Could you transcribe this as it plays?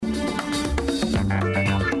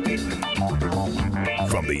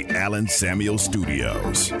from the Allen Samuel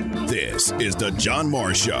Studios. This is the John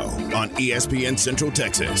Morris Show on ESPN Central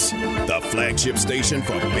Texas, the flagship station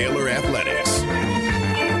for Baylor Athletics.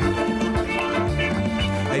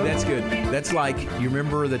 Hey, that's good. That's like, you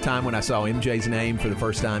remember the time when I saw MJ's name for the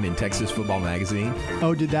first time in Texas Football Magazine?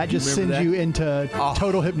 Oh, did that just send you into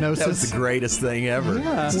total hypnosis? That was the greatest thing ever.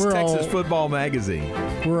 Yeah. This is Texas Football Magazine.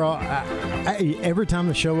 We're all every time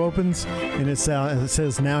the show opens and it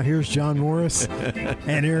says, "Now here's John Morris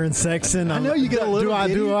and Aaron Sexton." I know you get a little.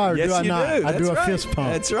 Do I or yes, do I you not? do. I do a fist pump.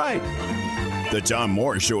 That's right. The John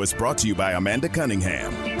Morris Show is brought to you by Amanda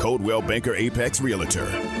Cunningham, Coldwell Banker Apex Realtor.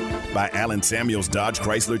 By Allen Samuels Dodge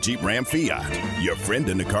Chrysler Jeep Ram Fiat, your friend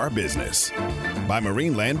in the car business. By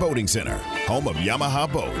Marine Land Boating Center, home of Yamaha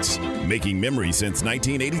boats, making memories since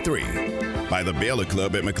 1983. By the Baylor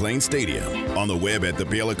Club at McLean Stadium, on the web at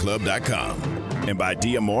thebaylorclub.com. And by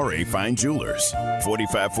Diamore Fine Jewelers,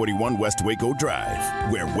 4541 West Waco Drive,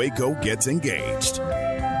 where Waco gets engaged.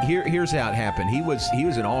 Here's how it happened. He was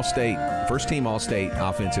an all-state, first-team all-state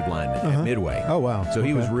offensive lineman at Midway. Oh, wow. So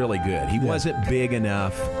he was really good. He wasn't big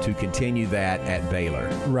enough to continue that at Baylor.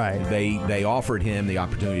 Right. They offered him the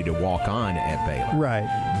opportunity to walk on at Baylor.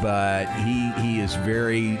 Right. But he is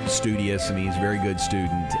very studious. I mean, he's a very good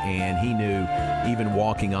student, and he knew even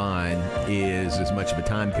walking on is as much of a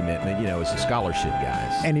time commitment, as the scholarship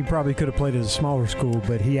guys. And he probably could have played at a smaller school,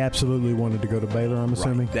 but he absolutely wanted to go to Baylor, I'm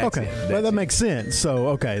assuming. Right. That's okay. it. Well, that makes sense. So,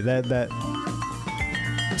 okay, that.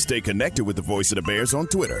 Stay connected with the Voice of the Bears on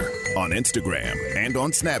Twitter, on Instagram, and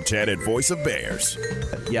on Snapchat at Voice of Bears.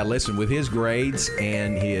 Yeah, listen, with his grades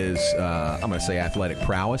and his, I'm going to say athletic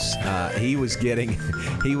prowess, he was getting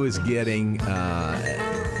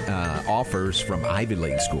offers from Ivy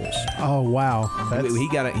League schools. Oh, wow. He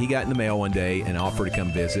got in the mail one day an offer to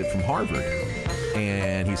come visit from Harvard.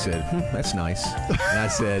 And he said, that's nice. And I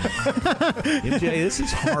said, MJ, this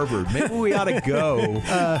is Harvard. Maybe we ought to go.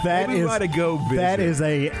 We ought to go visit. That is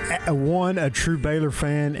a true Baylor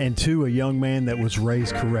fan, and two, a young man that was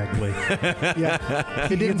raised correctly. Yeah.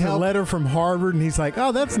 He didn't help. A letter from Harvard, and he's like,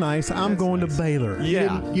 oh, that's nice. I'm going to Baylor.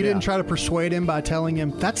 Yeah. You didn't try to persuade him by telling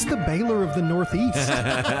him, that's the Baylor of the Northeast.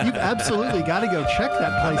 You've absolutely got to go check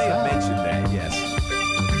that place out. I may have mentioned that, yes.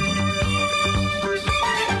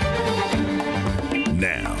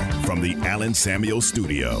 Now, from the Allen Samuel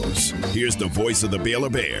Studios, here's the voice of the Baylor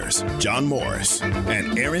Bears, John Morris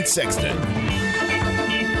and Aaron Sexton.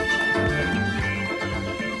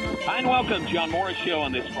 Hi, and welcome, John Morris Show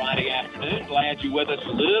on this Friday afternoon. Glad you're with us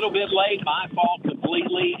a little bit late. My fault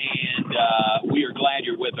completely, and we are glad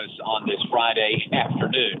you're with us on this Friday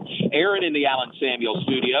afternoon. Aaron in the Allen Samuel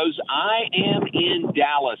Studios. I am in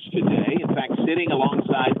Dallas today. In fact, sitting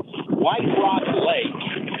alongside White Rock Lake.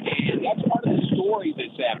 And that's part of the story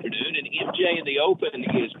this afternoon, and MJ in the Open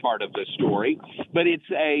is part of the story. But it's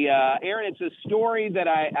Aaron, it's a story that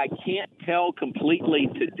I can't tell completely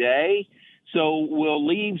today, so we'll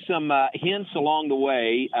leave some hints along the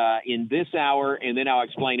way in this hour, and then I'll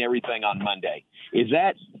explain everything on Monday. Is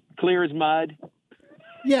that clear as mud?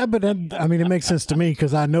 Yeah, but it makes sense to me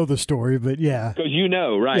because I know the story, but yeah. Because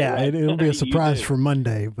right? Yeah, right? It'll be a surprise for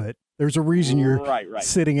Monday, but there's a reason you're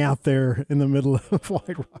sitting out there in the middle of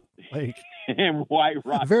White Rock Lake. And White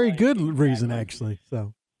Rock Very Lake. good reason, actually.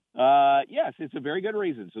 So. Yes, it's a very good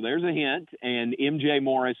reason. So there's a hint, and MJ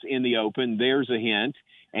Morris in the Open, there's a hint.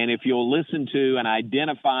 And if you'll listen to and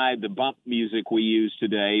identify the bump music we use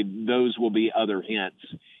today, those will be other hints.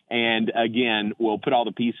 And again, we'll put all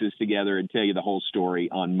the pieces together and tell you the whole story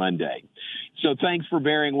on Monday. So thanks for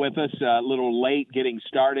bearing with us. A little late getting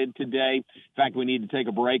started today. In fact, we need to take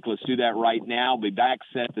a break. Let's do that right now. Be back,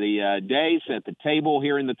 set the table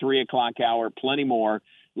here in the 3 o'clock hour. Plenty more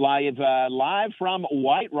live from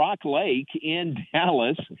White Rock Lake in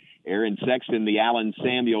Dallas. Aaron Sexton, the Allen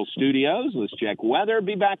Samuel Studios. Let's check weather.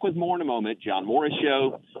 Be back with more in a moment. John Morris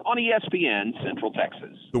Show on ESPN Central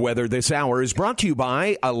Texas. The weather this hour is brought to you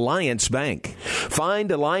by Alliance Bank.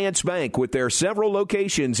 Find Alliance Bank with their several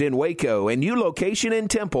locations in Waco and new location in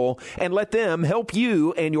Temple, and let them help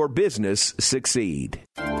you and your business succeed.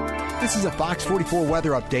 This is a Fox 44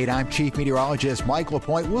 weather update. I'm Chief Meteorologist Mike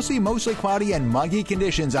LaPointe. We'll see mostly cloudy and muggy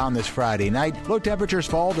conditions on this Friday night. Low temperatures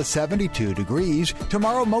fall to 72 degrees.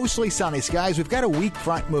 Tomorrow, mostly sunny skies. We've got a weak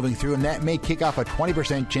front moving through, and that may kick off a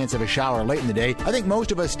 20% chance of a shower late in the day. I think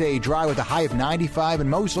most of us stay dry with a high of 95 and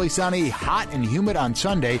mostly sunny, hot and humid on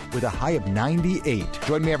Sunday with a high of 98.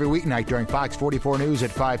 Join me every weeknight during Fox 44 News at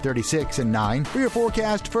 5:36 and 9 for your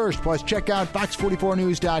forecast first. Plus, check out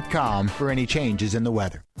fox44news.com for any changes in the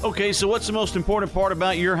weather. Okay, so what's the most important part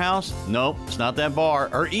about your house? Nope, it's not that bar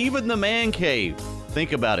or even the man cave.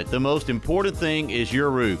 Think about it. The most important thing is your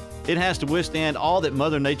roof. it has to withstand all that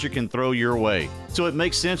Mother Nature can throw your way. So it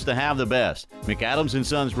makes sense to have the best. McAdams &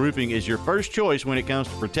 Sons Roofing is your first choice when it comes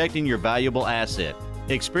to protecting your valuable asset.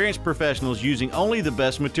 Experienced professionals using only the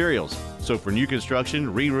best materials. So for new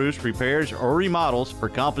construction, re-roofs, repairs, or remodels for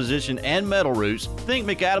composition and metal roofs, think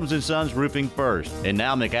McAdams & Sons Roofing first. And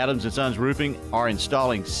now McAdams & Sons Roofing are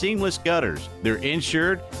installing seamless gutters. They're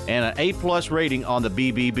insured and an A+ rating on the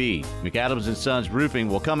BBB. McAdams & Sons Roofing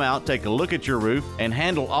will come out, take a look at your roof, and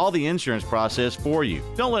handle all the insurance process for you.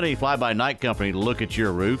 Don't let any fly-by-night company look at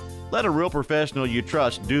your roof. Let a real professional you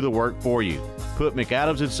trust do the work for you. Put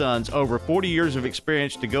McAdams & Sons over 40 years of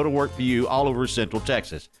experience to go to work for you all over Central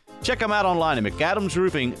Texas. Check them out online at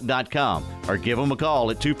McAdamsRoofing.com or give them a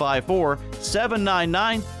call at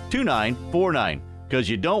 254-799-2949 because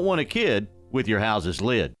you don't want a kid with your house's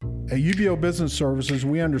lid. At UBO Business Services,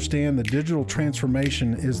 we understand that digital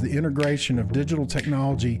transformation is the integration of digital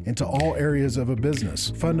technology into all areas of a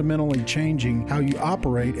business, fundamentally changing how you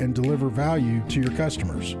operate and deliver value to your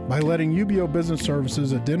customers. By letting UBO Business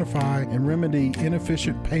Services identify and remedy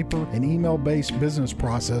inefficient paper and email-based business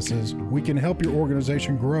processes, we can help your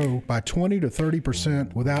organization grow by 20 to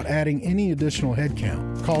 30% without adding any additional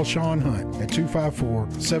headcount. Call Sean Hunt at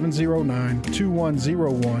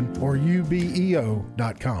 254-709-2101 or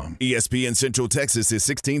ubeo.com. ESPN Central Texas is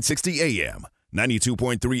 1660 AM,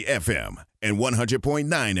 92.3 FM, and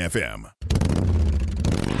 100.9 FM.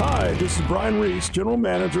 Hi, this is Brian Reese, General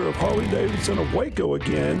Manager of Harley-Davidson of Waco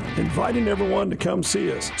again, inviting everyone to come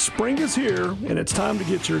see us. Spring is here, and it's time to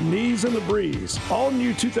get your knees in the breeze. All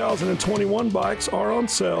new 2021 bikes are on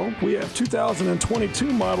sale. We have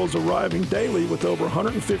 2022 models arriving daily with over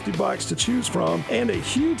 150 bikes to choose from, and a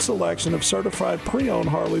huge selection of certified pre-owned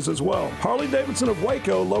Harleys as well. Harley-Davidson of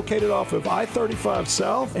Waco, located off of I-35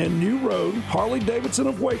 South and New Road. Harley-Davidson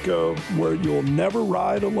of Waco, where you'll never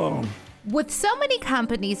ride alone. With so many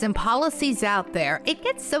companies and policies out there, it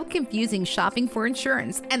gets so confusing shopping for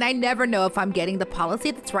insurance, and I never know if I'm getting the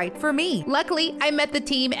policy that's right for me. Luckily, I met the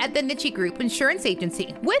team at the Niche Group Insurance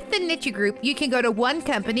Agency. With the Niche Group, you can go to one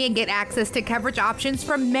company and get access to coverage options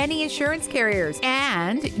from many insurance carriers,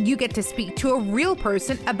 and you get to speak to a real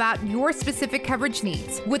person about your specific coverage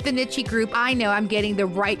needs. With the Niche Group, I know I'm getting the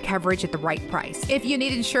right coverage at the right price. If you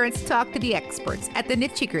need insurance, talk to the experts at the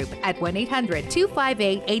Niche Group at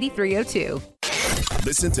 1-800-258-8302.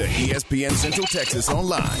 Listen to ESPN Central Texas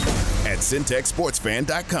online at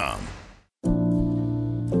CentexSportsFan.com.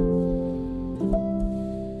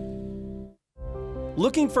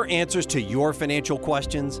 Looking for answers to your financial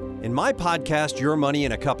questions? In my podcast, Your Money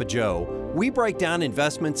in a Cup of Joe, we break down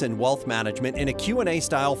investments and wealth management in a Q&A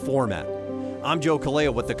style format. I'm Joe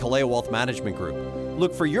Kaleo with the Kaleo Wealth Management Group.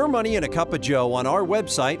 Look for Your Money in a Cup of Joe on our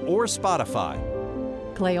website or Spotify.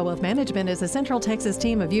 Kaleo Wealth Management is a Central Texas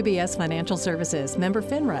team of UBS Financial Services, member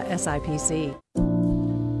FINRA SIPC.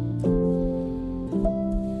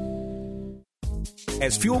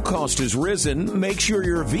 As fuel cost has risen, make sure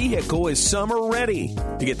your vehicle is summer ready.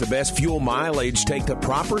 To get the best fuel mileage, take the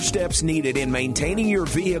proper steps needed in maintaining your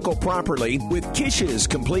vehicle properly with Kish's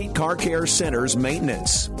Complete Car Care Center's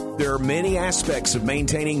maintenance. There are many aspects of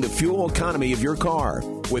maintaining the fuel economy of your car.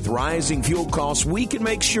 With rising fuel costs, we can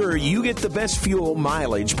make sure you get the best fuel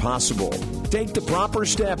mileage possible. Take the proper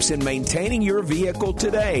steps in maintaining your vehicle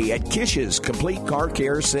today at Kish's Complete Car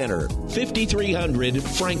Care Center, 5300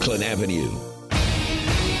 Franklin Avenue.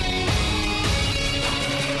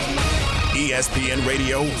 ESPN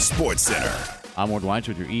Radio Sports Center. I'm Ward Weitz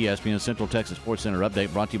with your ESPN Central Texas Sports Center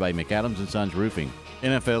update brought to you by McAdams & Sons Roofing.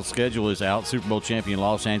 NFL schedule is out. Super Bowl champion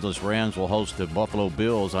Los Angeles Rams will host the Buffalo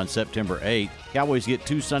Bills on September 8th. Cowboys get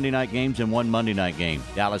 2 Sunday night games and 1 Monday night game.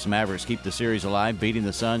 Dallas Mavericks keep the series alive, beating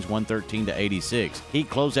the Suns 113-86. Heat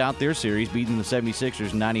close out their series, beating the 76ers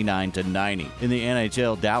 99-90. In the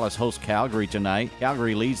NHL, Dallas hosts Calgary tonight.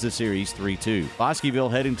 Calgary leads the series 3-2. Bosqueville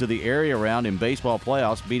heading to the area round in baseball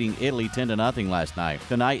playoffs, beating Italy 10-0 last night.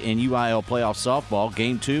 Tonight in UIL playoff softball,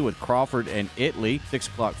 Game 2 with Crawford and Italy, 6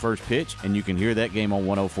 o'clock first pitch, and you can hear that game on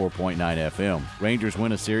 104.9 FM. Rangers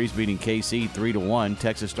win a series, beating KC 3-1.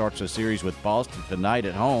 Texas starts a series with Boston tonight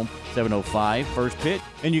at home, 7:05 first pitch,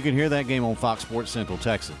 and you can hear that game on Fox Sports Central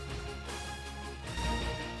Texas.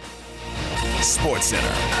 Sports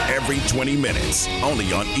Center, every 20 minutes,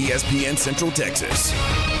 only on ESPN Central Texas.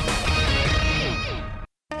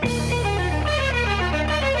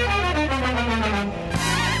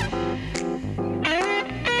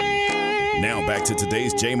 Now back to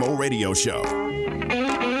today's JMO Radio Show.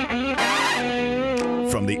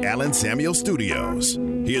 From the Allen Samuel Studios,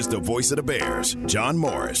 here's the voice of the Bears, John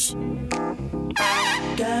Morris.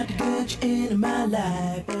 Got to get you into my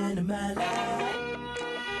life,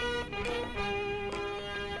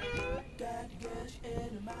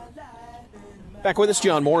 Back with us,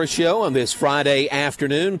 John Morris Show on this Friday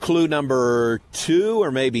afternoon. Clue number 2 or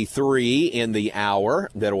maybe 3 in the hour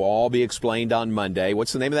that will all be explained on Monday.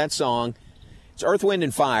 What's the name of that song? It's Earth, Wind,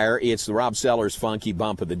 and Fire. It's the Rob Sellers Funky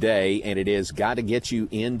Bump of the Day, and it is Got to Get You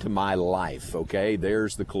Into My Life. Okay,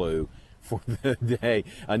 there's the clue for the day.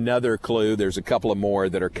 Another clue. There's a couple of more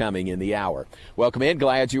that are coming in the hour. Welcome in.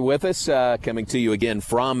 Glad you're with us. Coming to you again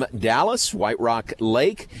from Dallas, White Rock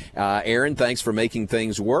Lake. Aaron, thanks for making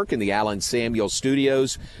things work in the Allen Samuels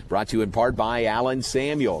studios. Brought to you in part by Allen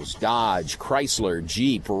Samuels, Dodge, Chrysler,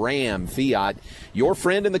 Jeep, Ram, Fiat. Your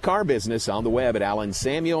friend in the car business on the web at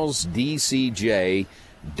AllenSamuelsDCJ.com.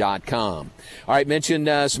 All right, mentioned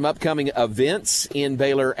some upcoming events in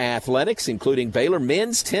Baylor athletics, including Baylor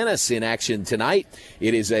men's tennis in action tonight.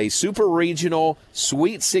 It is a super regional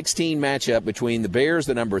Sweet 16 matchup between the Bears,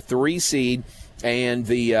 the number 3 seed, and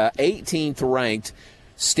the 18th ranked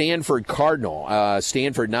Stanford Cardinal.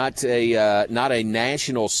 Stanford not a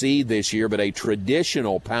national seed this year, but a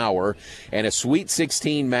traditional power. And a Sweet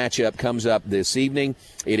 16 matchup comes up this evening.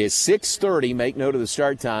 It is 6:30. Make note of the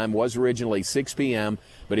start time. Was originally 6 p.m.,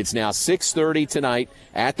 but it's now 6:30 tonight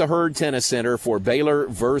at the Hurd Tennis Center for Baylor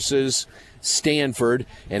versus Stanford.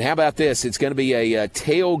 And how about this? It's going to be a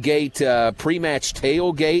tailgate, pre-match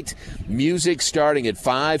tailgate. Music starting at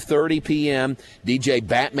 5:30 p.m. DJ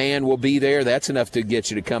Batman will be there. That's enough to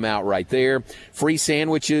get you to come out right there. Free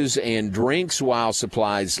sandwiches and drinks while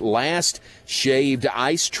supplies last. Shaved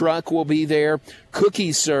ice truck will be there.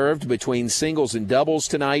 Cookies served between singles and doubles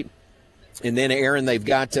tonight. And then, Aaron, they've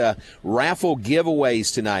got raffle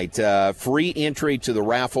giveaways tonight. Free entry to the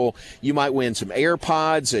raffle. You might win some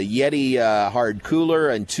AirPods, a Yeti hard cooler,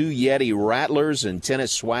 and 2 Yeti rattlers and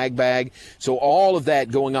tennis swag bag. So all of that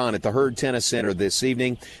going on at the Hurd Tennis Center this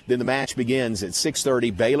evening. Then the match begins at 6:30,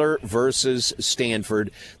 Baylor versus Stanford.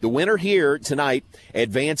 The winner here tonight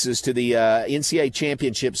advances to the NCAA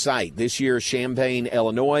championship site. This year, Champaign,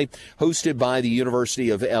 Illinois, hosted by the University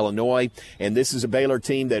of Illinois. And this is a Baylor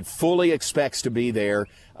team that fully expects to be there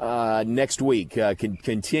next week,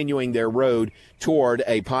 continuing their road toward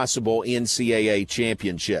a possible NCAA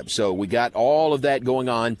championship. So we got all of that going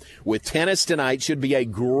on with tennis tonight. Should be a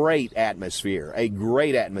great atmosphere at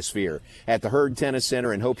the Hurd Tennis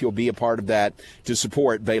Center, and hope you'll be a part of that to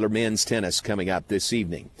support Baylor men's tennis coming up this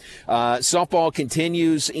evening. Softball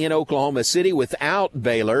continues in Oklahoma City without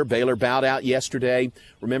Baylor. Baylor bowed out yesterday.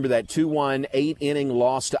 Remember that 2-1 8-inning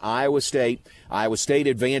loss to Iowa State. Iowa State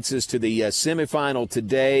advances to the semifinal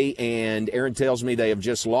today, and Aaron tells me they have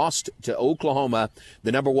just lost to Oklahoma,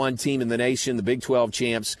 the number 1 team in the nation, the Big 12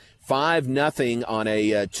 champs, 5-0 on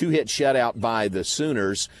a 2-hit shutout by the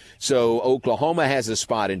Sooners. So Oklahoma has a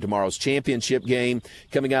spot in tomorrow's championship game.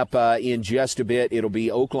 Coming up in just a bit, it'll be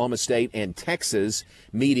Oklahoma State and Texas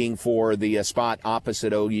meeting for the spot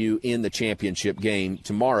opposite OU in the championship game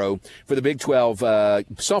tomorrow for the Big 12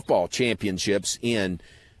 softball championships in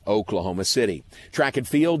Oklahoma City. Track and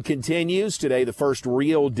field continues today, the first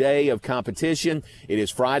real day of competition. It is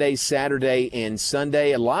Friday, Saturday, and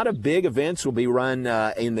Sunday. A lot of big events will be run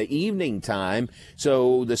in the evening time,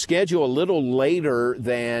 so the schedule a little later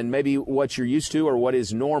than maybe what you're used to or what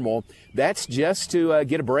is normal. That's just to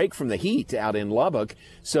get a break from the heat out in Lubbock.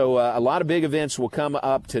 So a lot of big events will come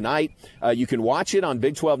up tonight. You can watch it on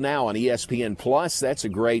Big 12 Now on ESPN+. That's a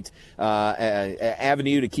great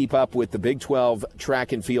avenue to keep up with the Big 12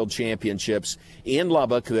 track and field championships in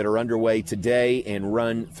Lubbock that are underway today and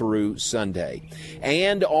run through Sunday.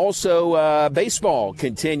 And also baseball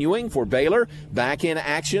continuing for Baylor. Back in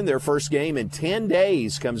action. Their first game in 10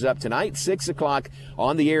 days comes up tonight, 6 o'clock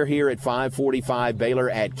on the air here at 5:45. Baylor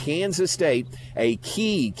at Kansas State. A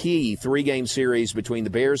key 3-game series between the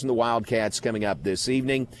Bears and the Wildcats coming up this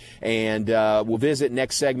evening. And we'll visit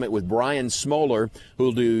next segment with Brian Smoller,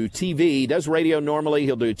 who'll do TV. He does radio normally.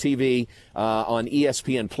 He'll do TV on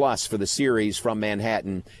ESPN Plus for the series from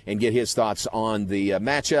Manhattan and get his thoughts on the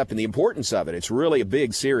matchup and the importance of it. It's really a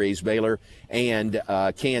big series, Baylor and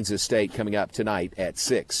Kansas State coming up tonight at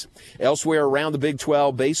 6. Elsewhere around the Big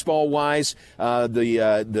 12, baseball-wise,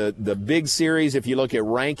 the big series, if you look at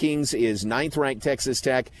rankings, is 9th-ranked Texas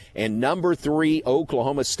Tech and number 3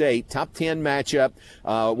 Oklahoma State. Top 10 matchup,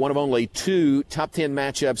 one of only 2 top 10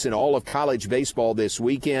 matchups in all of college baseball this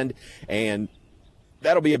weekend, and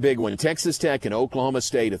that'll be a big one. Texas Tech and Oklahoma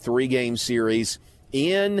State, a 3-game series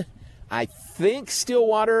in, I think,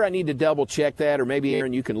 Stillwater. I need to double-check that, or maybe,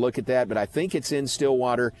 Aaron, you can look at that, but I think it's in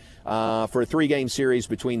Stillwater for a 3-game series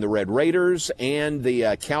between the Red Raiders and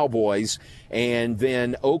the Cowboys. And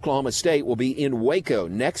then Oklahoma State will be in Waco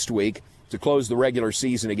next week to close the regular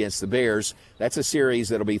season against the Bears. That's a series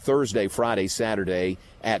that'll be Thursday, Friday, Saturday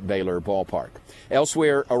at Baylor Ballpark.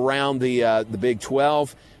 Elsewhere around the Big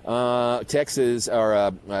 12, Texas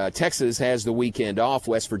has the weekend off.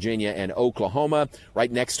 West Virginia and Oklahoma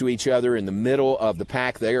right next to each other in the middle of the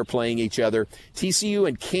pack. They are playing each other. TCU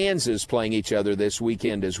and Kansas playing each other this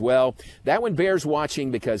weekend as well. That one bears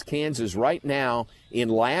watching because Kansas right now in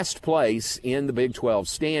last place in the Big 12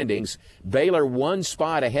 standings. Baylor one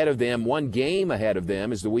spot ahead of them, one game ahead of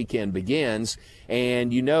them as the weekend begins.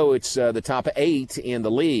 And you know it's the top 8 in the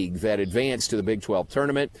league that advance to the Big 12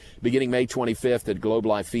 tournament beginning May 25th at Globe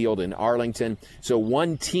Life Field in Arlington. So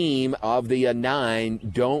one team of the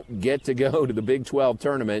 9 don't get to go to the Big 12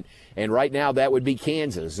 tournament. And right now that would be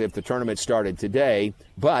Kansas if the tournament started today.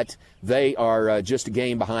 But they are just a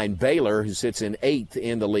game behind Baylor, who sits in 8th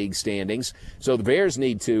in the league standings. So the Bears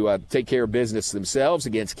need to take care of business themselves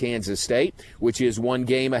against Kansas State, which is one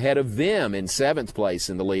game ahead of them in 7th place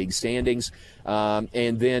in the league standings.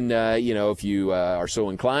 And then, if you are so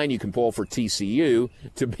inclined, you can pull for TCU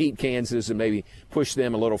to beat Kansas and maybe push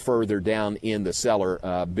them a little further down in the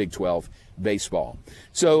cellar, Big 12 baseball.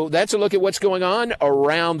 So that's a look at what's going on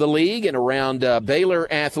around the league and around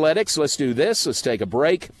Baylor athletics. Let's do this. Let's take a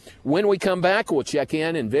break. When we come back, we'll check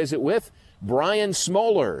in and visit with Brian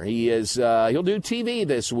Smoller. He'll do TV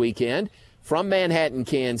this weekend from Manhattan,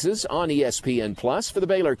 Kansas on ESPN Plus for the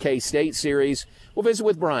Baylor K-State series. We'll visit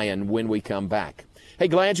with Brian when we come back. Hey,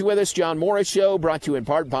 glad you're with us. John Morris Show brought to you in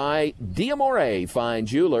part by Diamore Fine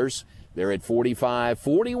Jewelers. They're at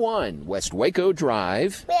 4541 West Waco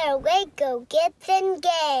Drive. Where Waco gets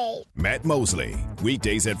engaged. Matt Mosley,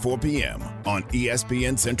 weekdays at 4 p.m. on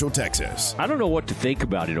ESPN Central Texas. I don't know what to think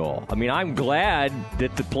about it all. I mean, I'm glad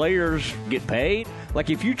that the players get paid. Like,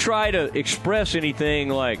 if you try to express anything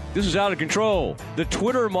like, this is out of control, the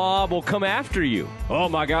Twitter mob will come after you. Oh,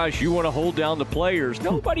 my gosh, you want to hold down the players.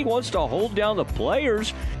 Nobody wants to hold down the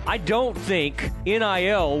players. I don't think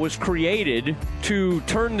NIL was created to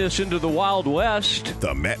turn this into the Wild West.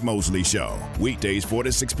 The Matt Mosley Show, weekdays 4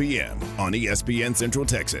 to 6 p.m. on ESPN Central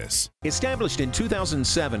Texas. Established in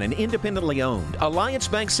 2007 and independently owned, Alliance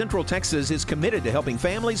Bank Central Texas is committed to helping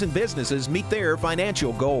families and businesses meet their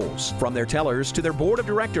financial goals. From their tellers to their board of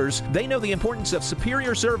directors, they know the importance of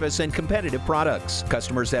superior service and competitive products.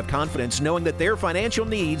 Customers have confidence knowing that their financial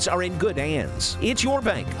needs are in good hands. It's your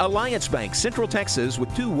bank, Alliance Bank Central Texas,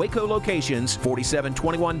 with 2 Waco locations,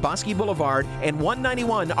 4721 Bosque Boulevard and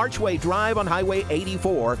 191 Archway Drive on Highway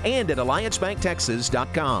 84, and at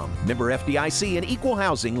AllianceBankTexas.com. Member FDIC and equal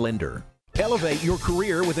housing lender. Elevate your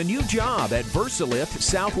career with a new job at Versalift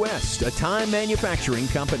Southwest, a time manufacturing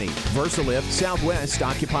company. Versalift Southwest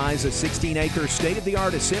occupies a 16-acre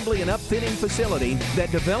state-of-the-art assembly and upfitting facility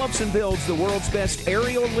that develops and builds the world's best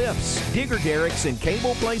aerial lifts, digger derricks, and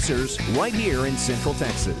cable placers right here in Central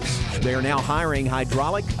Texas. They are now hiring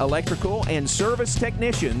hydraulic, electrical, and service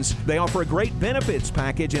technicians. They offer a great benefits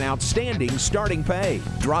package and outstanding starting pay.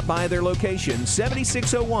 Drop by their location,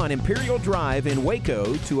 7601 Imperial Drive in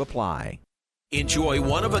Waco, to apply. Enjoy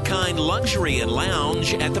one-of-a-kind luxury and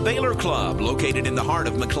lounge at the Baylor Club, located in the heart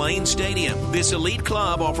of McLean Stadium. This elite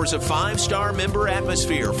club offers a 5-star member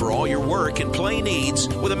atmosphere for all your work and play needs,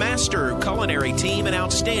 with a master culinary team and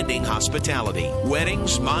outstanding hospitality.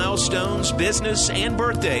 Weddings, milestones, business, and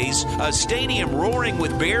birthdays, a stadium roaring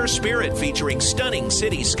with Bear spirit featuring stunning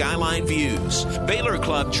city skyline views. Baylor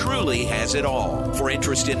Club truly has it all. For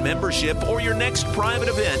interest in membership or your next private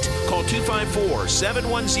event, call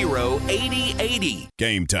 254-710-8080.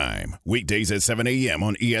 Game time, weekdays at 7 a.m.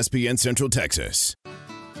 on ESPN Central Texas.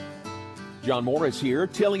 John Morris here,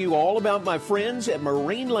 telling you all about my friends at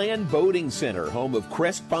Marineland Boating Center, home of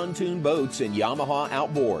Crest Pontoon Boats and Yamaha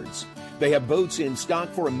Outboards. They have boats in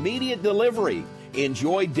stock for immediate delivery.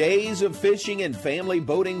 Enjoy days of fishing and family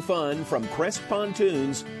boating fun from Crest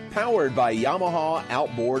Pontoons, powered by Yamaha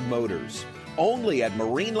Outboard Motors. Only at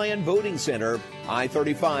Marineland Boating Center,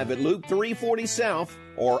 I-35 at Loop 340 South,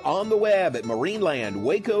 or on the web at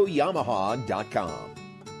marinelandwacoyamaha.com.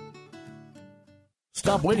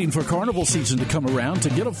 Stop waiting for carnival season to come around to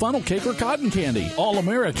get a funnel cake or cotton candy. All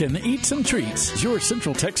American Eats and Treats is your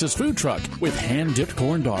Central Texas food truck with hand-dipped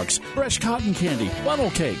corn dogs, fresh cotton candy, funnel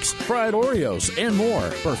cakes, fried Oreos, and more.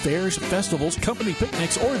 For fairs, festivals, company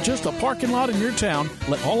picnics, or just a parking lot in your town,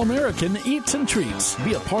 let All American Eats and Treats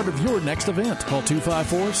be a part of your next event. Call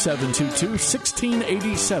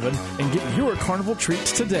 254-722-1687 and get your carnival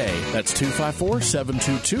treats today. That's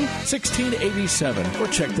 254-722-1687. Or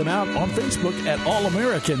check them out on Facebook at All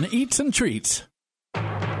American Eats and Treats.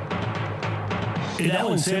 At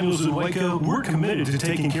Allen Samuels in Waco, we're committed to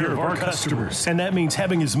taking care of our customers, and that means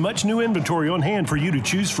having as much new inventory on hand for you to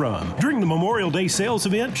choose from. During the Memorial Day sales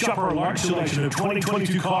event, shop our large selection of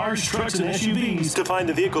 2022 cars, trucks, and SUVs to find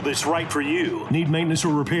the vehicle that's right for you. Need maintenance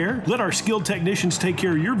or repair? Let our skilled technicians take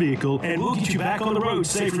care of your vehicle, and we'll get you back on the road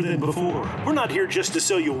safer than before. We're not here just to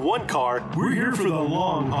sell you one car. We're here for the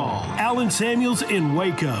long haul. Allen Samuels in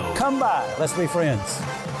Waco. Come by. Let's be friends.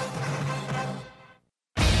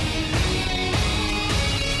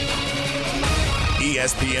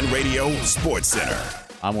 ESPN Radio Sports Center.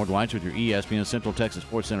 I'm Ward Weitz with your ESPN Central Texas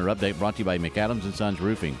Sports Center update brought to you by McAdams & Sons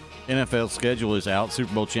Roofing. NFL schedule is out.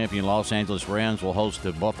 Super Bowl champion Los Angeles Rams will host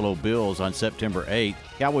the Buffalo Bills on September 8th.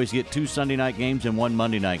 Cowboys get 2 Sunday night games and 1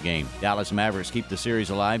 Monday night game. Dallas Mavericks keep the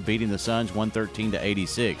series alive, beating the Suns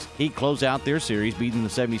 113-86. Heat close out their series, beating the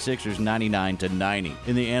 76ers 99-90.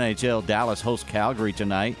 In the NHL, Dallas hosts Calgary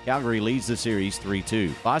tonight. Calgary leads the series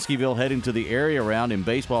 3-2. Bosqueville heading to the area round in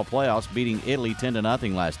baseball playoffs, beating Italy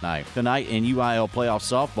 10-0 last night. Tonight in UIL playoff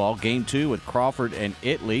softball, Game 2 with Crawford and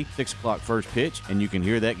Italy, 6 o'clock first pitch, and you can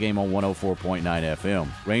hear that game on 104.9 FM.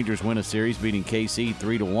 Rangers win a series, beating KC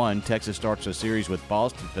 3-1. Texas starts a series with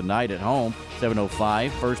Boston tonight at home,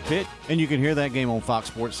 7:05 first pitch, and you can hear that game on Fox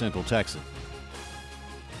Sports Central Texas.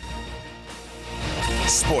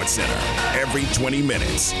 Sports Center, every 20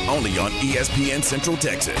 minutes, only on ESPN Central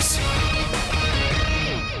Texas.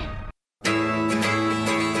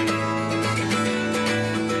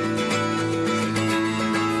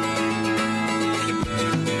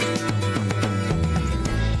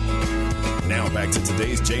 Back to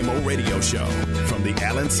today's JMO Radio Show from the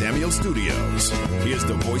Allen Samuel Studios. Here's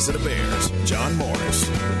the voice of the Bears, John Morris.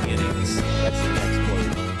 That's the next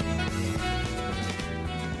quote.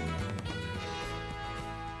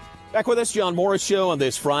 Back with us, John Morris Show on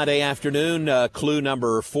this Friday afternoon. Clue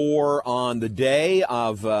number 4 on the day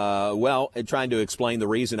of, trying to explain the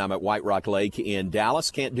reason I'm at White Rock Lake in Dallas.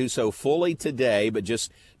 Can't do so fully today, but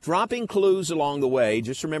just dropping clues along the way.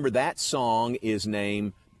 Just remember that song is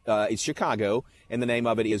named it's Chicago, and the name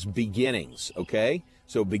of it is Beginnings, okay?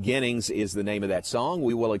 So Beginnings is the name of that song.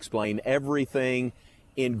 We will explain everything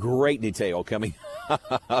in great detail coming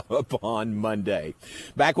up on Monday.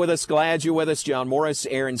 Back with us, glad you're with us, John Morris,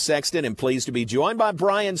 Aaron Sexton, and pleased to be joined by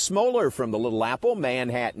Brian Smoller from the Little Apple,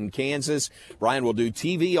 Manhattan, Kansas. Brian will do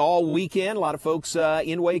TV all weekend. A lot of folks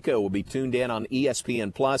in Waco will be tuned in on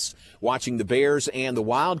ESPN Plus, watching the Bears and the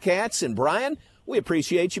Wildcats. And Brian, we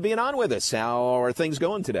appreciate you being on with us. How are things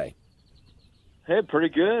going today? Hey, pretty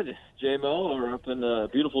good, JMO. We're up in a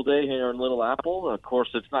beautiful day here in Little Apple. Of course,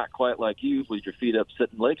 it's not quite like you with your feet up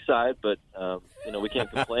sitting lakeside, but, we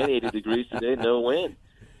can't complain. 80 degrees today, no wind.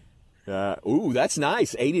 That's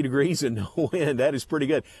nice. 80 degrees and no wind. That is pretty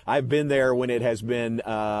good. I've been there when it has been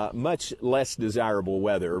much less desirable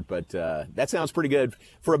weather, but that sounds pretty good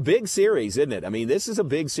for a big series, isn't it? I mean, this is a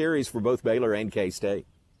big series for both Baylor and K-State.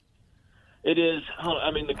 It is. I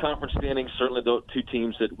mean, the conference standings, certainly the two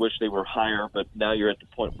teams that wish they were higher, but now you're at the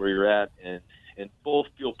point where you're at, and both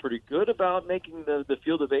feel pretty good about making the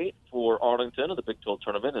field of 8 for Arlington of the Big 12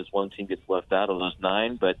 tournament as one team gets left out of those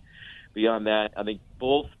 9. But beyond that, I think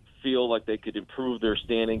both feel like they could improve their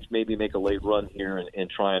standings, maybe make a late run here and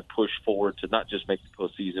try and push forward to not just make the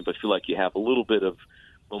postseason, but feel like you have a little bit of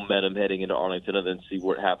momentum heading into Arlington and then see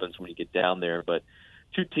what happens when you get down there. But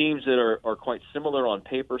two teams that are quite similar on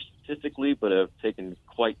paper statistically, but have taken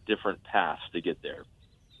quite different paths to get there.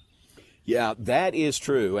 Yeah, that is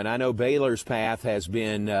true. And I know Baylor's path has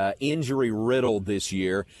been injury-riddled this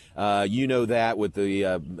year. You know that with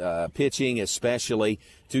the pitching especially.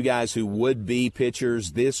 Two guys who would be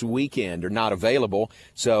pitchers this weekend are not available.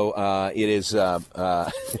 So it is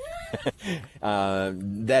that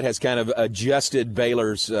has kind of adjusted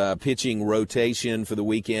Baylor's pitching rotation for the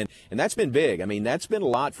weekend. And that's been big. I mean, that's been a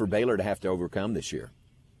lot for Baylor to have to overcome this year.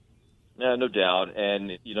 Yeah, no doubt.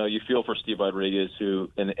 And, you feel for Steve Rodriguez,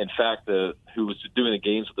 who, in fact, who was doing the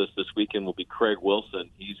games with us this weekend will be Craig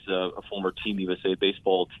Wilson. He's a former Team USA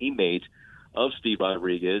baseball teammate of Steve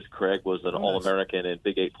Rodriguez. Craig was an All-American and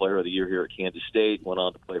Big 8 Player of the Year here at Kansas State, went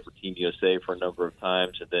on to play for Team USA for a number of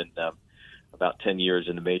times, and then about 10 years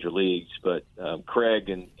in the major leagues. But Craig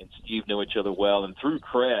and Steve know each other well, and through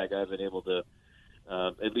Craig, I've been able to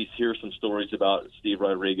at least hear some stories about Steve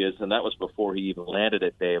Rodriguez, and that was before he even landed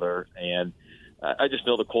at Baylor. And I just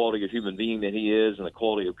know the quality of human being that he is and the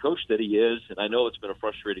quality of coach that he is. And I know it's been a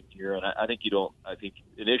frustrating year, and I think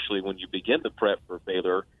initially when you begin the prep for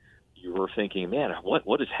Baylor, you were thinking, man,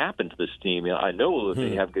 what has happened to this team? I know that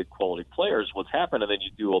they have good quality players. What's happened? And then you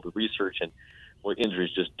do all the research, and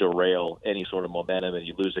injuries just derail any sort of momentum, and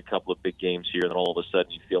you lose a couple of big games here, and then all of a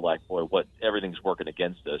sudden you feel like, boy, everything's working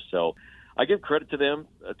against us. So I give credit to them,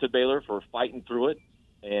 to Baylor, for fighting through it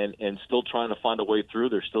and still trying to find a way through.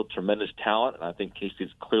 There's still tremendous talent, and I think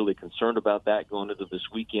K-State's clearly concerned about that going into this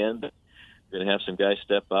weekend. They're going to have some guys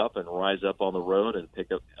step up and rise up on the road and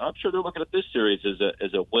pick up. I'm sure they're looking at this series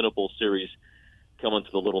as a winnable series coming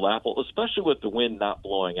to the Little Apple, especially with the wind not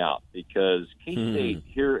blowing out, because K-State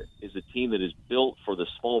here is a team that is built for the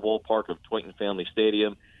small ballpark of Twayton Family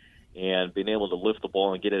Stadium and being able to lift the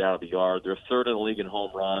ball and get it out of the yard. They're third in the league in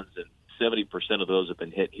home runs, and 70% of those have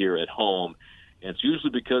been hit here at home. And it's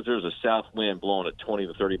usually because there's a south wind blowing at 20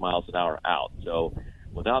 to 30 miles an hour out. So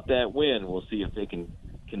without that wind, we'll see if they can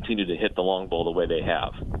continue to hit the long ball the way they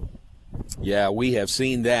have. Yeah, we have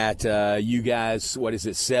seen that. You guys,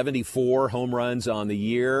 74 home runs on the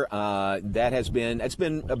year. That's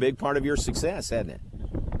been a big part of your success, hasn't it?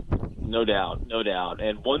 No doubt.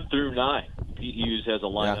 And 1 through 9, Pete Hughes has a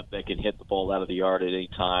lineup that can hit the ball out of the yard at any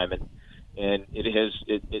time, and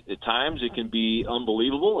at times it can be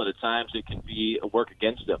unbelievable, and at times it can be a work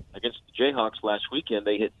against them. Against the Jayhawks last weekend,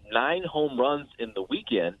 they hit 9 home runs in the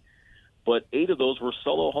weekend, but 8 of those were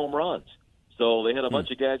solo home runs. So they had a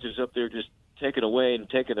bunch of guys just up there just taking away and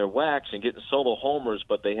taking their whacks and getting solo homers,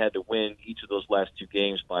 but they had to win each of those last 2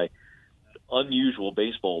 games by unusual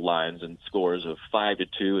baseball lines and scores of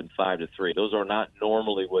 5-2 and 5-3. Those are not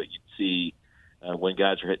normally what you'd see when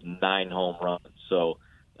guys are hitting 9 home runs. So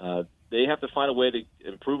they have to find a way to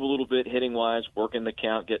improve a little bit hitting-wise, working the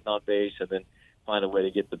count, getting on base, and then find a way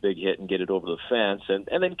to get the big hit and get it over the fence.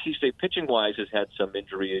 And then K-State pitching-wise has had some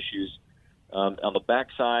injury issues on the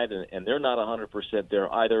backside, and they're not 100%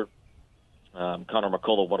 there either. Connor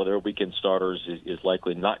McCullough, one of their weekend starters, is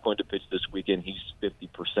likely not going to pitch this weekend. He's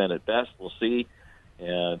 50% at best. We'll see.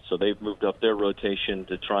 And so they've moved up their rotation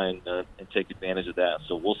to try and take advantage of that.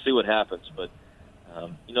 So we'll see what happens. But,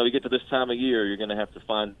 you get to this time of year, you're going to have to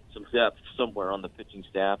find some depth somewhere on the pitching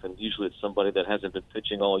staff, and usually it's somebody that hasn't been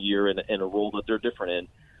pitching all year in a role that they're different in,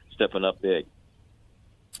 stepping up big.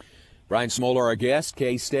 Brian Smoller, our guest,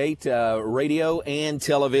 K-State radio and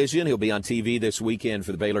television. He'll be on TV this weekend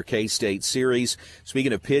for the Baylor K-State series.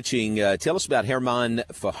 Speaking of pitching, tell us about Germán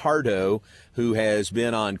Fajardo, who has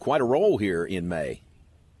been on quite a roll here in May.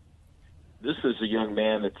 This is a young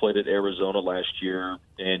man that played at Arizona last year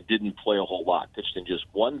and didn't play a whole lot. Pitched in just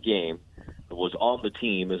 1 game, but was on the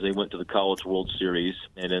team as they went to the College World Series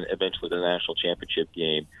and then eventually the National Championship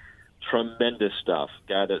game. Tremendous stuff.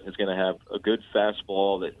 Guy that is going to have a good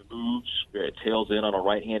fastball that moves, tails in on a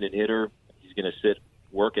right-handed hitter. He's going to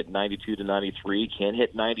work at 92 to 93. Can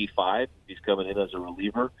hit 95. He's coming in as a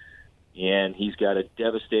reliever. And he's got a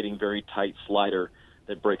devastating, very tight slider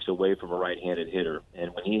that breaks away from a right-handed hitter.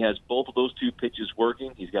 And when he has both of those 2 pitches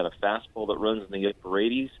working, he's got a fastball that runs in the upper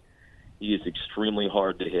 80s. He is extremely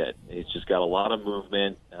hard to hit. He's just got a lot of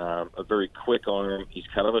movement, a very quick arm. He's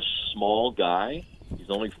kind of a small guy. He's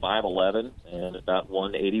only 5'11" and about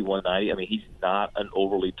 180, 190. I mean, he's not an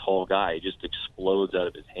overly tall guy. He just explodes out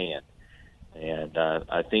of his hand. And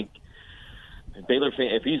I think Baylor fan,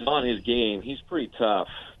 if he's on his game, he's pretty tough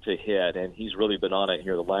to hit, and he's really been on it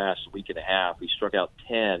here the last week and a half. He struck out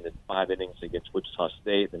 10 in 5 innings against Wichita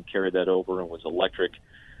State, then carried that over and was electric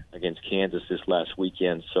against Kansas this last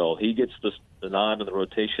weekend. So he gets the nod in the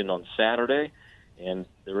rotation on Saturday, and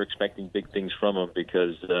they're expecting big things from him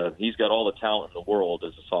because he's got all the talent in the world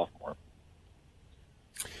as a sophomore.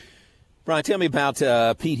 Brian, tell me about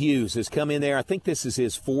Pete Hughes has come in there. I think this is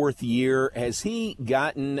his 4th year. Has he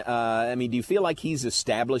gotten, do you feel like he's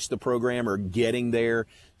established the program or getting there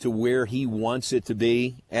to where he wants it to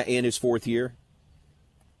be in his 4th year?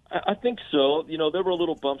 I think so. There were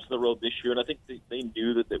little bumps in the road this year, and I think they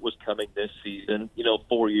knew that it was coming this season.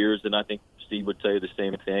 4 years, and I think Steve would tell you the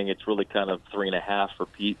same thing. It's really kind of 3.5 for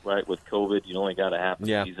Pete, right? With COVID, you only got a half a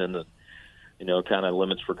season, and kind of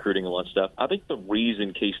limits recruiting and all that stuff. I think the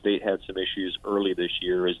reason K-State had some issues early this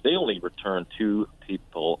year is they only returned 2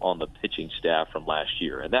 people on the pitching staff from last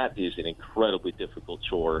year, and that is an incredibly difficult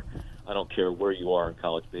chore. I don't care where you are in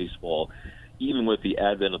college baseball. Even with the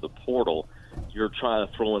advent of the portal, you're trying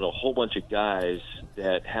to throw in a whole bunch of guys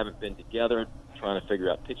that haven't been together, trying to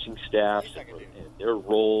figure out pitching staffs and their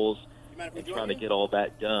roles, and trying to get all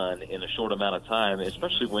that done in a short amount of time,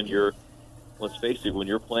 especially when let's face it, when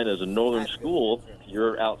you're playing as a northern school,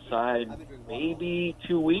 you're outside maybe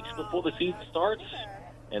 2 weeks before the season starts,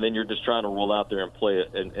 and then you're just trying to roll out there and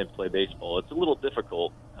play baseball. It's a little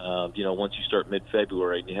difficult, once you start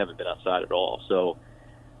mid-February and you haven't been outside at all. So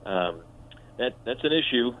that's an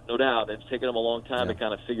issue, no doubt. It's taken them a long time to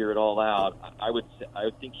kind of figure it all out.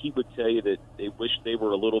 I think he would tell you that they wish they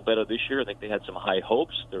were a little better this year. I think they had some high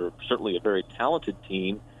hopes. They're certainly a very talented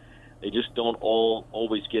team. They just don't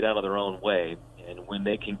always get out of their own way. And when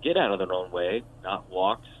they can get out of their own way, not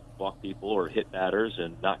walk people or hit batters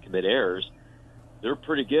and not commit errors, they're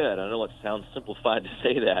pretty good. I know it sounds simplified to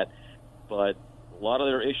say that, but a lot of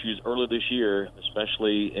their issues early this year,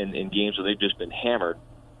 especially in games where they've just been hammered,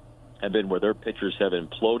 have been where their pitchers have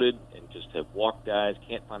imploded and just have walked guys,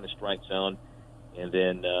 can't find the strike zone, and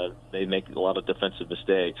then they make a lot of defensive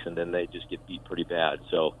mistakes, and then they just get beat pretty bad.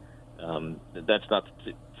 So that's not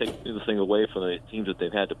to take the thing away from the teams that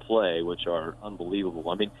they've had to play, which are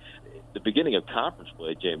unbelievable. I mean, the beginning of conference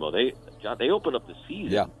play, J-Mo, they opened up the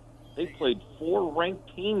season. Yeah. They played 4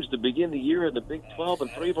 ranked teams to begin the year in the Big 12,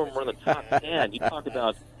 and 3 of them were in the top 10. You talk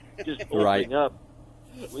about just opening up.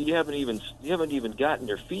 Well, you haven't even gotten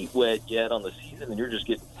your feet wet yet on the season, and you're just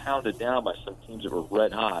getting pounded down by some teams that were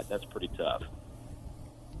red hot. That's pretty tough.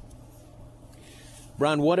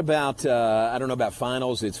 Brian, what about, I don't know about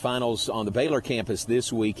finals. It's finals on the Baylor campus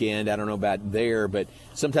this weekend. I don't know about there, but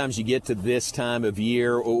sometimes you get to this time of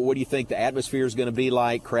year. What do you think the atmosphere is going to be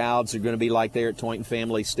like? Crowds are going to be like there at Toynton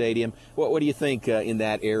Family Stadium. What do you think in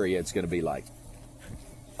that area it's going to be like?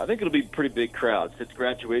 I think it'll be pretty big crowds. It's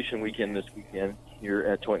graduation weekend this weekend here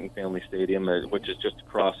at Toynton Family Stadium, which is just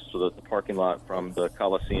across the parking lot from the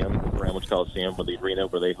Coliseum, the Bramlage Coliseum, or the arena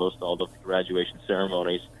where they host all the graduation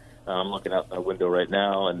ceremonies. I'm looking out my window right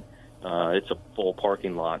now, and it's a full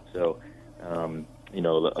parking lot. So,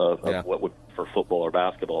 of what would for football or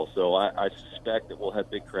basketball. So I suspect that we'll have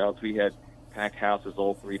big crowds. We had packed houses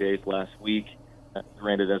all 3 days last week.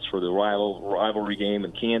 Granted, that's for the rivalry game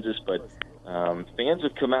in Kansas, but fans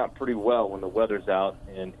have come out pretty well when the weather's out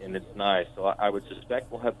and it's nice. So I would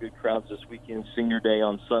suspect we'll have good crowds this weekend. Senior Day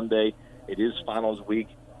on Sunday. It is finals week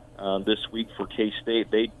this week for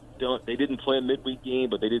K-State. They didn't play a midweek game,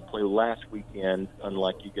 but they did play last weekend,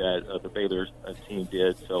 unlike you guys, the Baylor team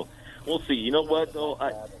did. So we'll see. You know what, though?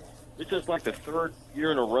 This is like the 3rd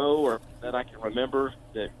year in a row that I can remember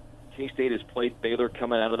that K-State has played Baylor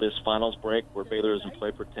coming out of this finals break where Baylor hasn't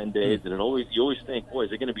played for 10 days. And you always think, boy,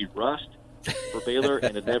 is it going to be rust for Baylor?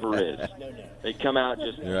 And it never is. They come out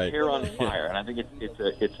just hair on fire. And I think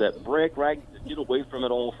it's that break, right? Just get away from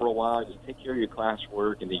it all for a while. Just take care of your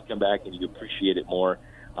classwork, and then you come back and you appreciate it more.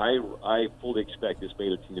 I fully expect this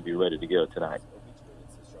Baylor team to be ready to go tonight.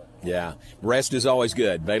 Yeah, rest is always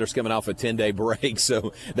good. Baylor's coming off a 10-day break,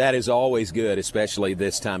 so that is always good, especially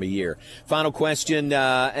this time of year. Final question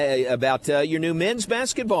about your new men's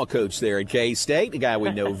basketball coach there at K-State, a guy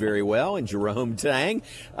we know very well, and Jerome Tang.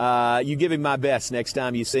 You give him my best next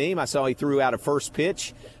time you see him. I saw he threw out a first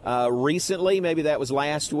pitch recently, maybe that was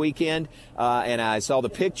last weekend, and I saw the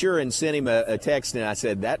picture and sent him a text, and I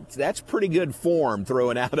said, that's pretty good form,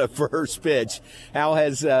 throwing out a first pitch. How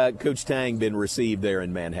has Coach Tang been received there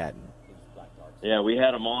in Manhattan? Yeah, we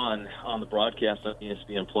had him on the broadcast on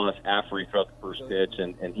ESPN Plus after he threw out the first pitch,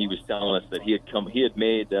 and he was telling us that he had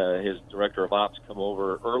made his director of ops come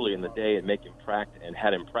over early in the day and make him practice and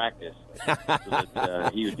had him practice so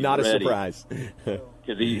that he would be Not ready. a surprise.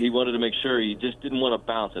 Because he wanted to make sure he just didn't want to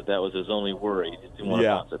bounce it. That was his only worry. He just didn't want to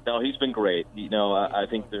bounce it. No, he's been great. I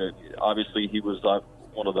think that obviously he was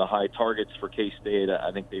one of the high targets for K-State.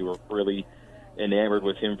 I think they were really enamored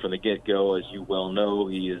with him from the get-go. As you well know,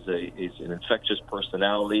 he's an infectious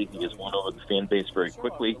personality. He has won over the fan base very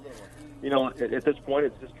quickly. At this point,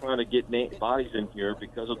 it's just trying to get bodies in here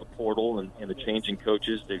because of the portal and the changing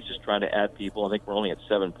coaches. They're just trying to add people. I think we're only at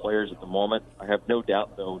 7 players at the moment. I have no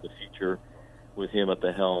doubt, though, the future with him at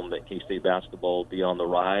the helm that K-State basketball will be on the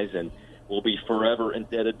rise, and we'll be forever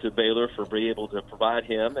indebted to Baylor for being able to provide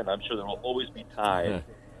him, and I'm sure there will always be ties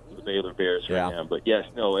to the Baylor Bears right now. But yes,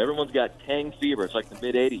 everyone's got Tang fever. It's like the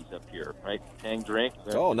mid-'80s up here, right? Tang drink.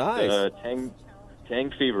 Oh, nice.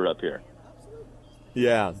 Tang fever up here.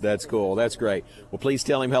 Yeah, that's cool. That's great. Well, please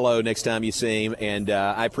tell him hello next time you see him, and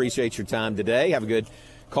I appreciate your time today. Have a good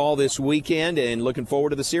call this weekend, and looking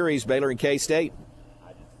forward to the series, Baylor and K-State.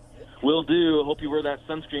 Will do. Hope you wear that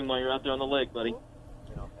sunscreen while you're out there on the lake, buddy.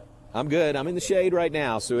 I'm good. I'm in the shade right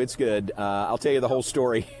now, so it's good. I'll tell you the whole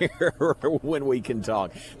story here when we can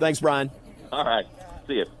talk. Thanks, Brian. All right.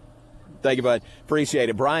 See you. Thank you, bud. Appreciate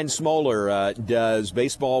it. Brian Smoller does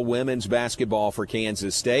baseball, women's basketball for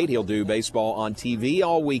Kansas State. He'll do baseball on TV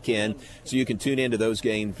all weekend, so you can tune into those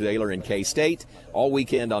games, Baylor and K-State, all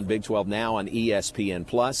weekend on Big 12 Now on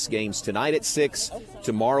ESPN+. Games tonight at 6,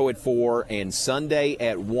 tomorrow at 4, and Sunday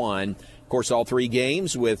at 1. Of course, all 3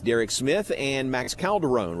 games with Derek Smith and Max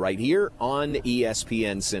Calderon right here on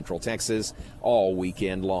ESPN Central Texas all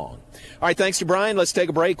weekend long. All right, thanks to Brian. Let's take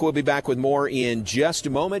a break. We'll be back with more in just a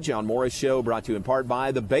moment. John Morris Show brought to you in part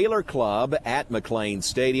by the Baylor Club at McLean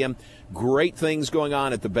Stadium. Great things going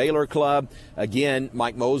on at the Baylor Club. Again,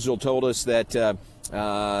 Mike Mosel told us that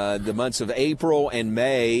The months of April and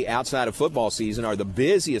May, outside of football season, are the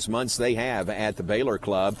busiest months they have at the Baylor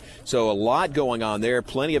Club. So a lot going on there.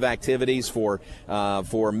 Plenty of activities for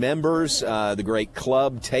members. The great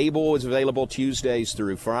club table is available Tuesdays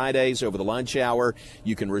through Fridays over the lunch hour.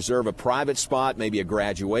 You can reserve a private spot, maybe a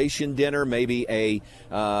graduation dinner, maybe a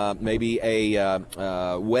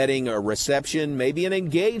wedding or reception, maybe an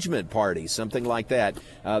engagement party, something like that.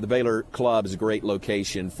 The Baylor Club is a great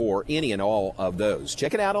location for any and all of those.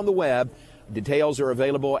 Check it out on the web. Details are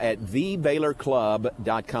available at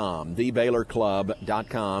thebaylorclub.com,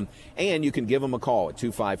 thebaylorclub.com, and you can give them a call at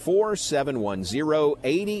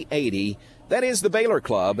 254-710-8080. That is the Baylor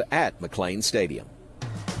Club at McLean Stadium.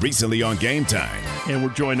 Recently on Game Time. And we're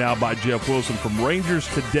joined now by Jeff Wilson from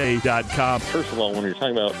RangersToday.com. First of all, when you're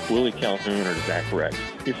talking about Willie Calhoun or Zach Rex,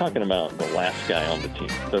 you're talking about the last guy on the team,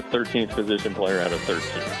 the 13th position player out of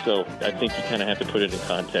 13. So I think you kind of have to put it in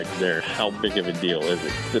context there. How big of a deal is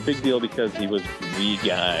it? It's a big deal because he was the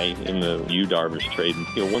guy in the Yu Darvish trade.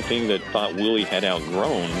 You know, one thing that thought Willie had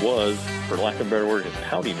outgrown was, for lack of a better word, his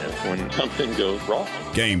poutiness when something goes wrong.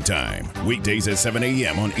 Game Time, weekdays at 7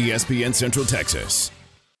 a.m. on ESPN Central Texas.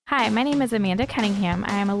 Hi, my name is Amanda Cunningham.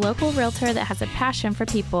 I am a local realtor that has a passion for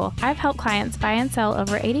people. I've helped clients buy and sell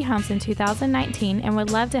over 80 homes in 2019 and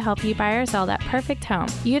would love to help you buy or sell that perfect home.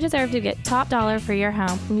 You deserve to get top dollar for your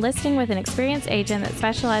home. Listing with an experienced agent that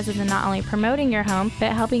specializes in not only promoting your home,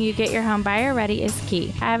 but helping you get your home buyer ready is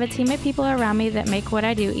key. I have a team of people around me that make what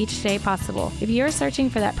I do each day possible. If you are searching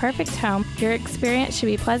for that perfect home, your experience should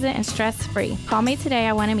be pleasant and stress-free. Call me today.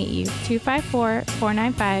 I want to meet you.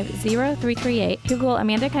 254-495-0338. Google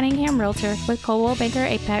Amanda Cunningham Realtor with Coldwell Banker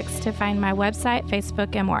Apex to find my website,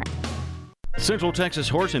 Facebook, and more. Central Texas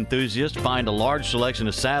horse enthusiasts find a large selection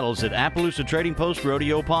of saddles at Appaloosa Trading Post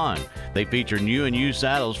Rodeo Pond. They feature new and used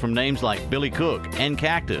saddles from names like Billy Cook and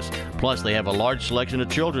Cactus. Plus, they have a large selection of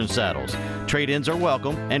children's saddles. Trade-ins are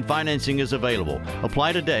welcome and financing is available.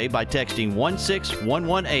 Apply today by texting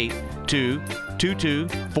 16118 to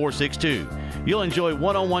 22462. You'll enjoy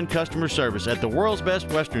one-on-one customer service at the world's best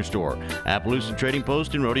Western store, Appaloosa Trading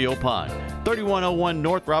Post in Rodeo Pond, 3101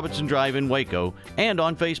 North Robinson Drive in Waco, and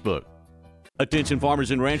on Facebook. Attention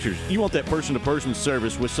farmers and ranchers, you want that person-to-person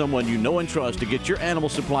service with someone you know and trust to get your animal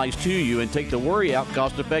supplies to you and take the worry out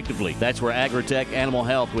cost-effectively. That's where Agritech Animal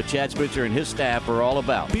Health with Chad Spitzer and his staff are all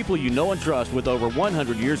about. People you know and trust with over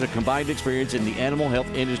 100 years of combined experience in the animal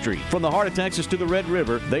health industry. From the heart of Texas to the Red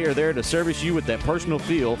River, they are there to service you with that personal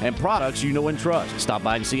feel and products you know and trust. Stop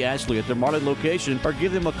by and see Ashley at their Marlin location or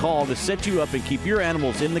give them a call to set you up and keep your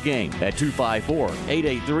animals in the game at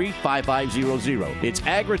 254-883-5500. It's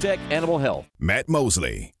Agritech Animal Health. Matt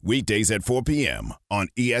Mosley, weekdays at 4 p.m. on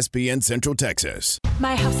ESPN Central Texas.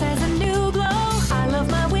 My house has a new glow. I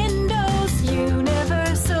love my windows.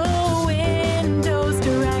 Universal Windows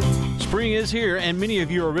Direct. Spring is here, and many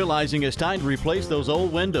of you are realizing it's time to replace those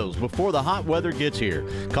old windows before the hot weather gets here.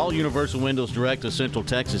 Call Universal Windows Direct of Central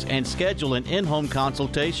Texas and schedule an in-home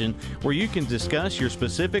consultation where you can discuss your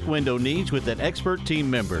specific window needs with an expert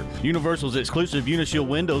team member. Universal's exclusive Unishield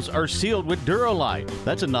windows are sealed with Duralite.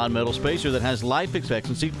 That's a non-metal spacer that has life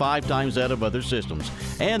expectancy 5 times that of other systems.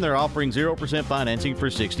 And they're offering 0% financing for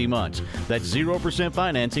 60 months. That's 0%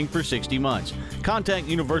 financing for 60 months. Contact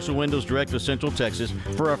Universal Windows Direct of Central Texas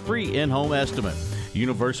for a free in-home estimate.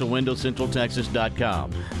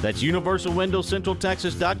 UniversalWindowsCentralTexas.com. That's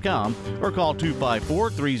UniversalWindowsCentralTexas.com or call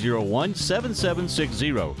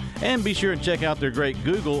 254-301-7760. And be sure and check out their great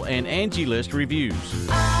Google and Angie List reviews.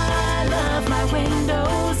 I love my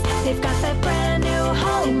windows. They've got that brand new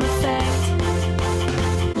home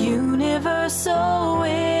effect. Universal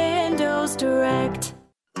Windows Direct.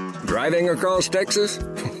 Driving across Texas?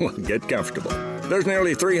 Get comfortable. There's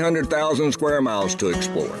nearly 300,000 square miles to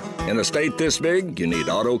explore. In a state this big, you need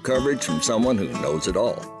auto coverage from someone who knows it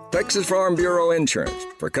all. Texas Farm Bureau Insurance,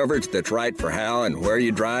 for coverage that's right for how and where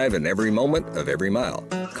you drive and every moment of every mile.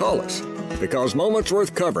 Call us, because moments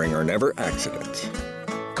worth covering are never accidents.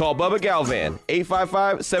 Call Bubba Galvan,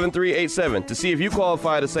 855-7387, to see if you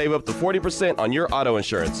qualify to save up to 40% on your auto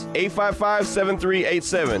insurance.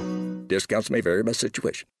 855-7387. Discounts may vary by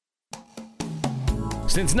situation.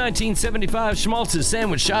 Since 1975, Schmaltz's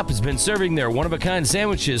Sandwich Shop has been serving their one-of-a-kind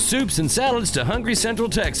sandwiches, soups, and salads to hungry Central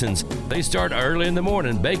Texans. They start early in the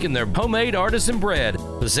morning baking their homemade artisan bread.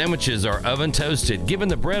 The sandwiches are oven-toasted, giving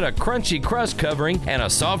the bread a crunchy crust covering and a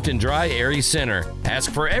soft and dry, airy center.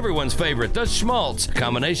 Ask for everyone's favorite, the Schmaltz, a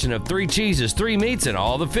combination of 3 cheeses, 3 meats, and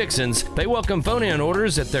all the fixins. They welcome phone-in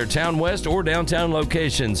orders at their Town West or downtown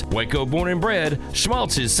locations. Waco born and bred,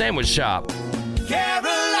 Schmaltz's Sandwich Shop.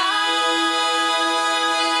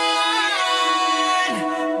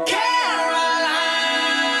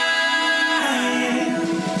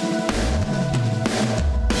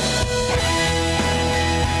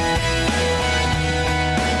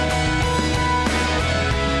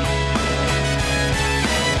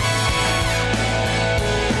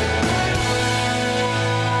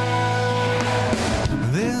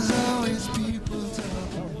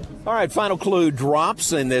 All right, final clue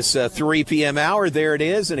drops in this 3 p.m. hour. There it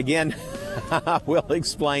is. And again, we'll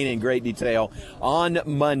explain in great detail on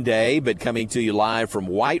Monday, but coming to you live from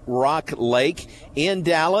White Rock Lake in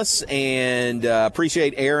Dallas. And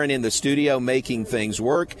appreciate Aaron in the studio making things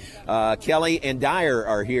work. Kelly and Dyer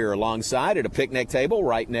are here alongside at a picnic table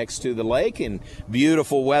right next to the lake, and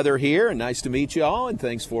beautiful weather here. And nice to meet you all. And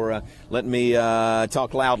thanks for letting me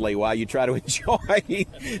talk loudly while you try to enjoy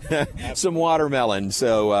some watermelon.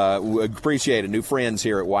 So we appreciate it. New friends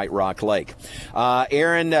here at White Rock Lake.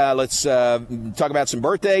 Aaron, let's talk about some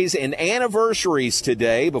birthdays and anniversaries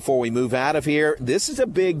today before we move out of here. This is a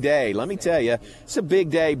big day. Let me tell you, it's a big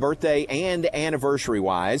day, birthday and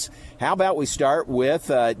anniversary-wise. How about we start with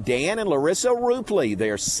Dan and Larissa Rupley,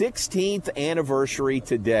 their 16th anniversary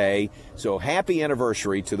today. So happy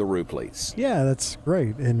anniversary to the Rupleys. Yeah, that's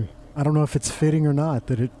great. And I don't know if it's fitting or not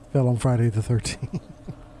that it fell on Friday the 13th.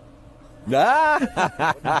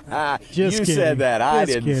 You said that. I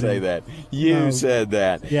didn't say that. You said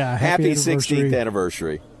that. Yeah. Happy 16th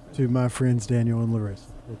anniversary to my friends Daniel and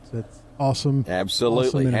Larissa. That's awesome.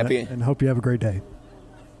 Absolutely. Awesome, Happy. And hope you have a great day.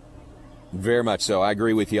 Very much so. I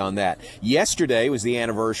agree with you on that. Yesterday was the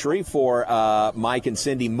anniversary for Mike and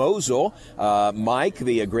Cindy Mosel. Mike,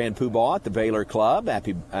 the Grand Poobah at the Baylor Club.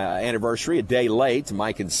 Happy anniversary, a day late to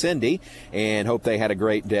Mike and Cindy, and hope they had a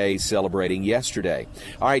great day celebrating yesterday.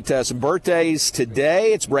 All right, some birthdays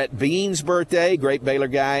today. It's Brett Bean's birthday, great Baylor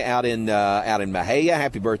guy out in Mahia.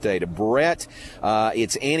 Happy birthday to Brett.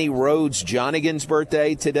 It's Annie Rhodes Jonigan's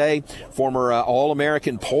birthday today, former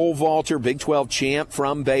All-American pole vaulter, Big 12 champ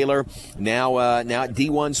from Baylor. Now at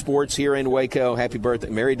D1 Sports here in Waco. Happy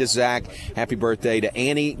birthday. Married to Zach. Happy birthday to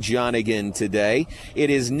Annie Jonigan today.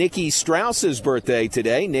 It is Nikki Strauss's birthday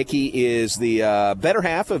today. Nikki is the better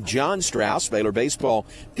half of John Strauss, Baylor baseball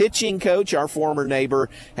pitching coach, our former neighbor.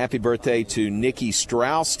 Happy birthday to Nikki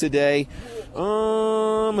Strauss today.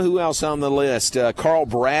 Who else on the list? Carl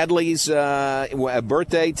Bradley's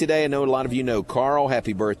birthday today. I know a lot of you know Carl.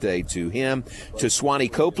 Happy birthday to him. To Swanee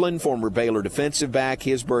Copeland, former Baylor defensive back,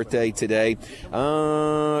 his birthday today.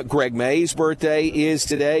 Greg May's birthday is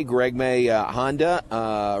today. Greg May Honda,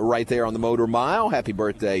 right there on the Motor Mile. Happy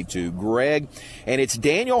birthday to Greg. And it's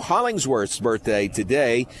Daniel Hollingsworth's birthday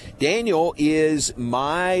today. Daniel is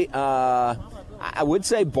my I would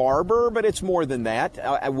say barber, but it's more than that.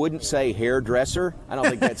 I wouldn't say hairdresser. I don't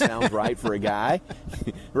think that sounds right for a guy.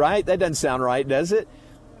 Right? That doesn't sound right, does it?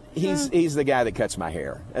 He's the guy that cuts my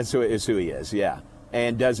hair. That's who he is, yeah.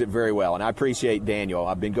 And does it very well. And I appreciate Daniel.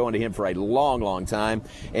 I've been going to him for a long, long time,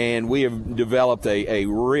 and we have developed a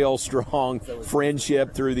real strong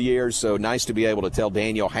friendship through the years. So nice to be able to tell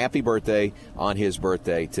Daniel happy birthday on his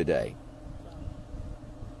birthday today.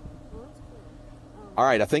 All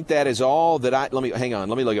right, I think that is all that let me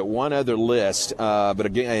look at one other list. But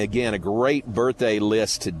again, a great birthday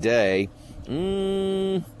list today.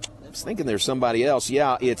 I was thinking there's somebody else.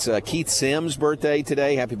 Yeah, it's Keith Sims' birthday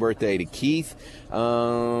today. Happy birthday to Keith. Who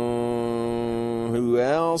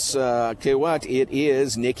else? Okay, what? It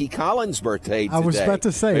is Nikki Collins' birthday today. I was about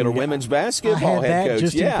to say. Baylor women's basketball head coach.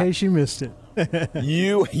 Just in case you missed it.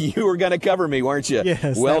 You were going to cover me, weren't you?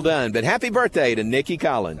 Yes. Well done. But happy birthday to Nikki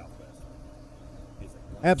Collins.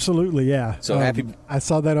 Absolutely, yeah. So happy. I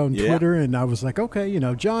saw that on Twitter, and I was like, okay,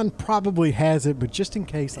 John probably has it, but just in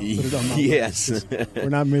case, I'll put it on my list. We're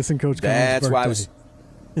not missing Coach Collins' birthday.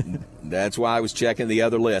 That's why I was checking the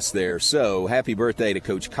other list there. So happy birthday to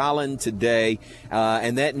Coach Collin today.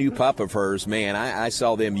 And that new pup of hers, man, I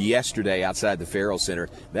saw them yesterday outside the Farrell Center.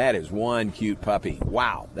 That is one cute puppy.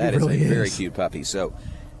 Wow, that is a very cute puppy. So,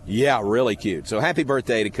 yeah, really cute. So happy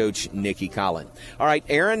birthday to Coach Nikki Collin. All right,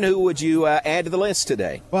 Aaron, who would you add to the list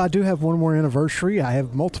today? Well, I do have one more anniversary. I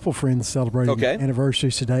have multiple friends celebrating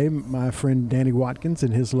anniversaries today. My friend Danny Watkins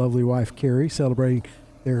and his lovely wife Carrie celebrating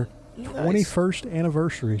their 21st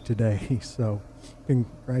anniversary today. So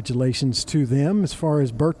congratulations to them. As far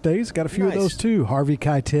as birthdays, got a few of those too. Harvey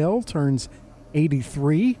Keitel turns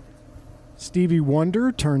 83. Stevie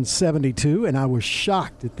Wonder turns 72, and I was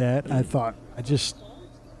shocked at that. I thought,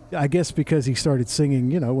 I guess because he started singing,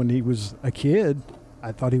 when he was a kid,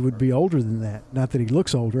 I thought he would be older than that. Not that he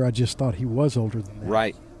looks older, I just thought he was older than that.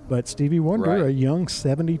 Right. But Stevie Wonder, a young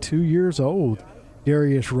 72 years old.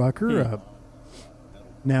 Darius Rucker,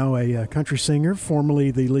 now a country singer,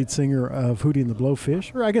 formerly the lead singer of Hootie and the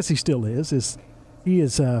Blowfish, or I guess he still is. He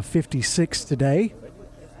is 56 today.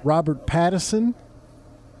 Robert Pattinson,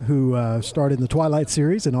 who starred in the Twilight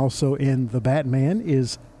series and also in The Batman,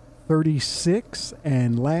 is 36.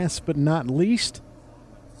 And last but not least,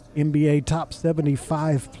 NBA top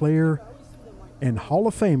 75 player and Hall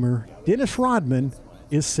of Famer Dennis Rodman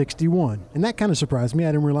is 61. And that kind of surprised me. I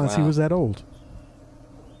didn't realize he was that old.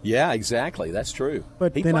 Yeah, exactly. That's true.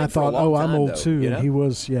 But then I thought, I'm old too. You know? And he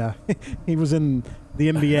was, he was in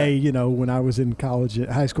the NBA, when I was in college,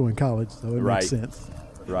 high school and college. So it makes sense.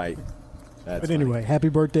 Right. But anyway, happy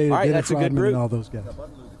birthday to Dennis Rodman and all those guys.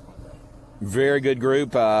 Very good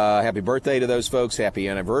group. Happy birthday to those folks. Happy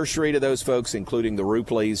anniversary to those folks, including the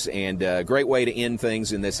Rupleys. And a great way to end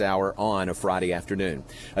things in this hour on a Friday afternoon.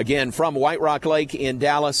 Again, from White Rock Lake in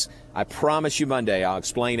Dallas, I promise you Monday I'll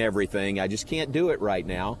explain everything. I just can't do it right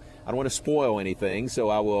now. I don't want to spoil anything, so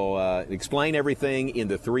I will explain everything in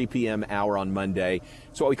the 3 p.m. hour on Monday.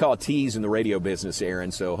 It's what we call a tease in the radio business,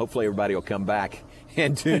 Aaron, so hopefully everybody will come back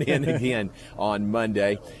and tune in again on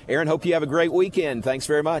Monday. Aaron, hope you have a great weekend. Thanks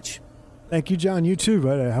very much. Thank you, John. You too.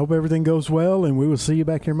 But I hope everything goes well, and we will see you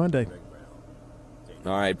back here Monday.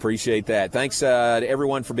 All right, appreciate that. Thanks to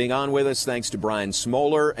everyone for being on with us. Thanks to Brian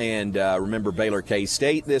Smoller. And remember Baylor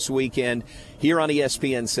K-State this weekend here on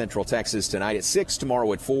ESPN Central Texas tonight at 6,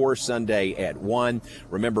 tomorrow at 4, Sunday at 1.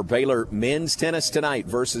 Remember Baylor men's tennis tonight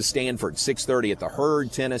versus Stanford, 6:30 at the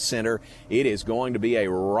Herd Tennis Center. It is going to be a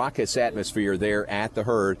raucous atmosphere there at the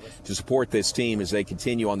Herd to support this team as they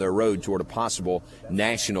continue on their road toward a possible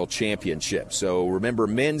national championship. So remember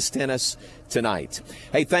men's tennis tonight.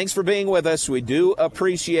 Hey, thanks for being with us. We do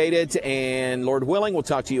appreciate it. And Lord willing, we'll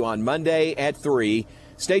talk to you on Monday at 3.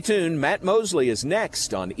 Stay tuned. Matt Mosley is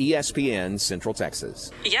next on ESPN Central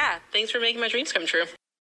Texas. Yeah, thanks for making my dreams come true.